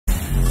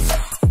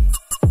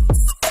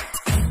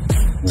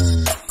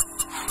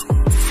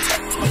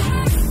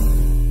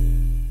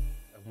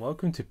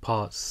welcome to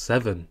part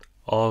 7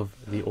 of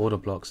the order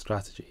block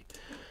strategy.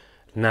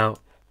 Now,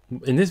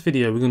 in this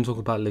video, we're going to talk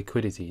about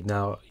liquidity.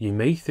 Now, you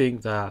may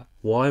think that,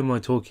 why am I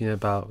talking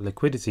about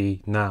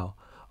liquidity now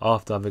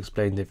after I've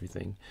explained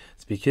everything?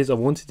 It's because I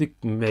wanted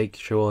to make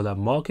sure that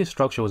market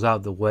structure was out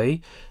of the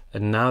way,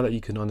 and now that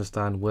you can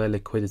understand where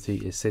liquidity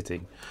is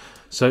sitting.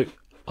 So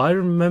I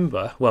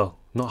remember, well,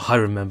 not I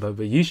remember,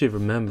 but you should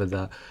remember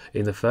that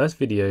in the first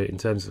video, in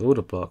terms of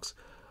order blocks,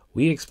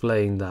 we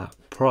explained that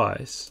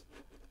price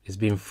is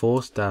being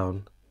forced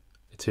down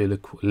to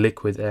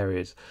liquid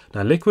areas.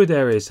 Now, liquid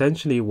area is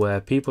essentially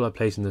where people are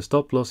placing the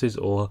stop losses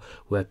or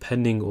where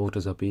pending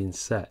orders are being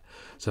set.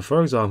 So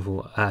for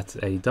example, at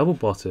a double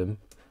bottom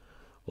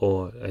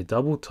or a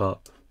double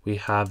top, we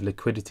have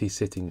liquidity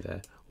sitting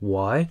there.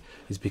 Why?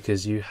 It's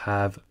because you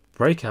have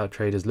breakout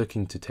traders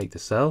looking to take the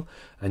sell,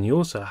 and you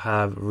also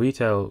have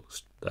retail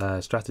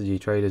strategy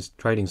traders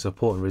trading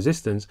support and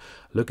resistance,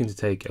 looking to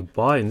take a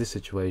buy in this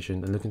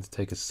situation and looking to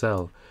take a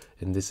sell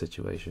in this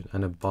situation,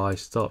 and a buy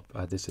stop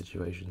at this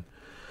situation.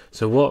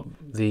 So what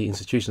the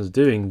institutions are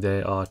doing,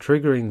 they are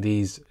triggering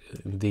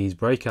these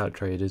breakout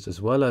traders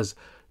as well as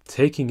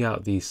taking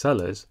out these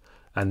sellers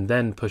and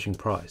then pushing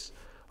price.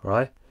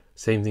 Right?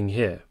 Same thing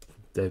here.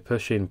 They're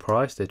pushing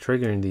price, they're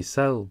triggering these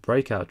sell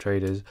breakout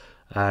traders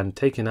and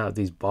taking out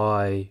these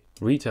buy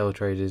retail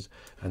traders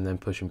and then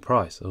pushing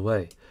price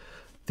away.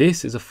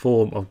 This is a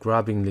form of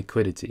grabbing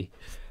liquidity.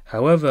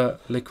 However,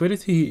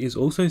 liquidity is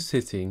also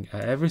sitting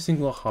at every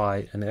single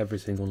high and every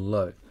single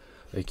low,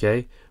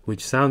 okay?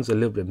 Which sounds a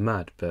little bit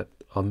mad, but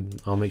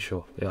I'll make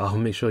sure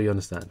you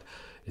understand.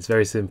 It's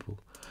very simple.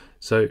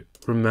 So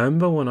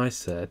remember when I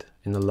said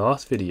in the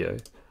last video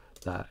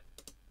that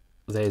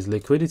there's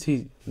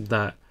liquidity,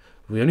 that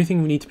the only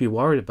thing we need to be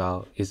worried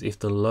about is if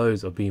the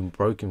lows are being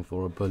broken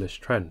for a bullish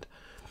trend.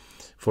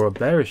 For a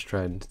bearish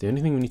trend, the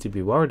only thing we need to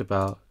be worried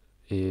about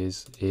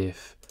is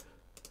if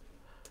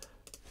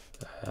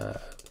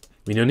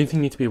the only thing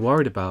we need to be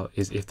worried about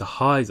is if the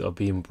highs are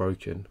being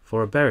broken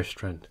for a bearish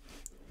trend.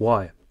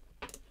 Why?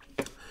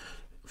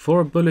 For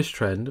a bullish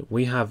trend,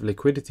 we have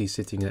liquidity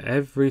sitting at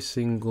every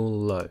single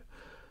low.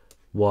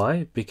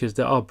 Why? Because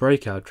there are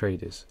breakout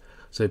traders.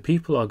 So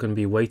people are going to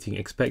be waiting,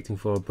 expecting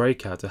for a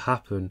breakout to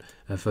happen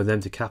and for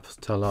them to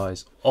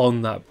capitalize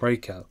on that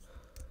breakout,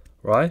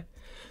 right?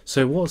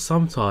 So what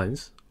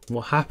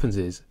happens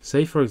is,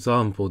 say for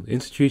example, the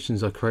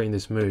institutions are creating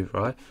this move,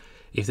 right?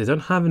 If they don't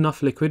have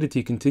enough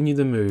liquidity to continue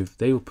the move,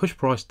 they will push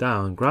price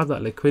down, grab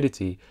that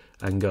liquidity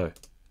and go.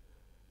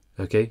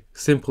 Okay,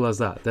 simple as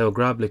that. They'll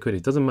grab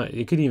liquidity. Doesn't matter.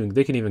 They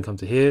can even come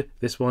to here,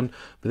 this one,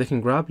 but they can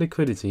grab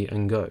liquidity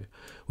and go.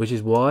 Which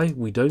is why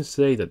we don't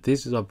say that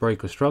this is our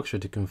breaker structure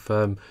to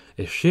confirm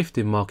a shift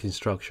in market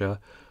structure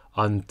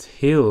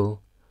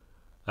until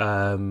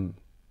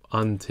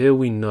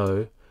we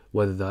know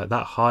whether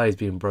that high is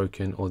being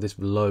broken or this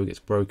low gets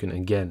broken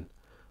again.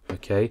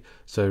 Okay,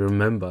 so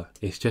remember,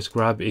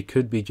 it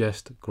could be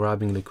just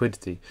grabbing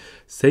liquidity.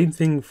 Same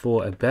thing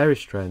for a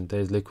bearish trend.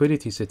 There's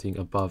liquidity sitting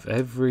above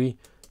every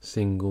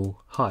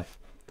single high,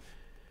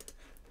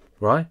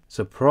 right?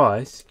 So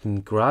price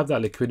can grab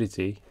that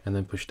liquidity and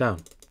then push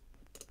down.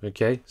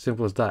 Okay,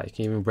 simple as that. You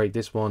can even break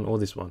this one or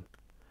this one,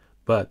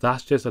 but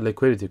that's just a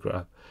liquidity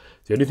grab.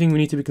 The only thing we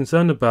need to be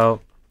concerned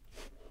about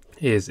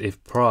is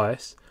if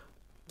price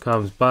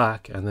comes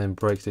back and then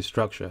breaks this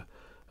structure.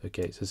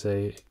 Okay, so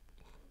say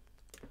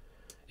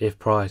if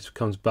price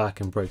comes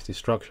back and breaks this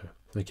structure,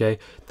 okay,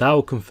 that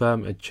will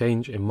confirm a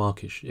change in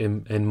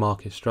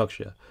market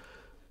structure.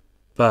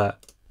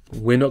 But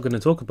we're not going to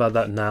talk about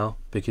that now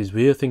because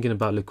we are thinking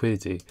about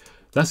liquidity.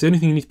 That's the only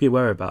thing you need to be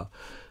aware about.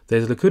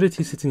 There's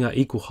liquidity sitting at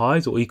equal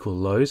highs or equal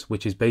lows,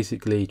 which is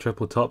basically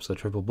triple tops or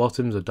triple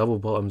bottoms or double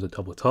bottoms or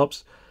double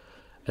tops.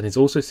 And it's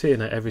also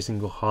sitting at every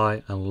single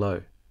high and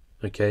low.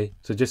 Okay,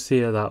 so just see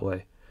it that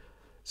way.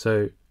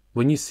 So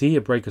when you see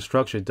a breaker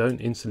structure, don't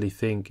instantly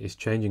think it's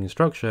changing in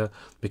structure,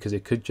 because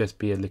it could just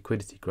be a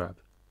liquidity grab.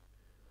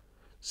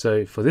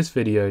 So for this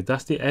video,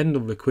 that's the end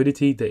of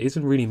liquidity. There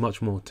isn't really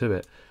much more to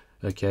it.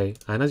 Okay,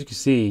 and as you can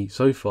see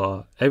so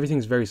far,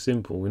 everything's very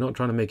simple. We're not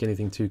trying to make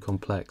anything too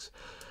complex,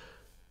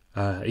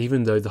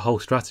 even though the whole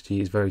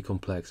strategy is very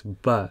complex.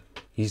 But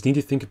you just need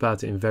to think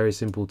about it in very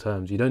simple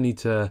terms. You don't need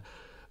to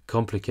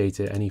complicate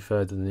it any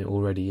further than it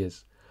already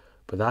is.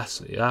 But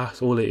that's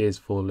all it is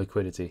for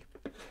liquidity.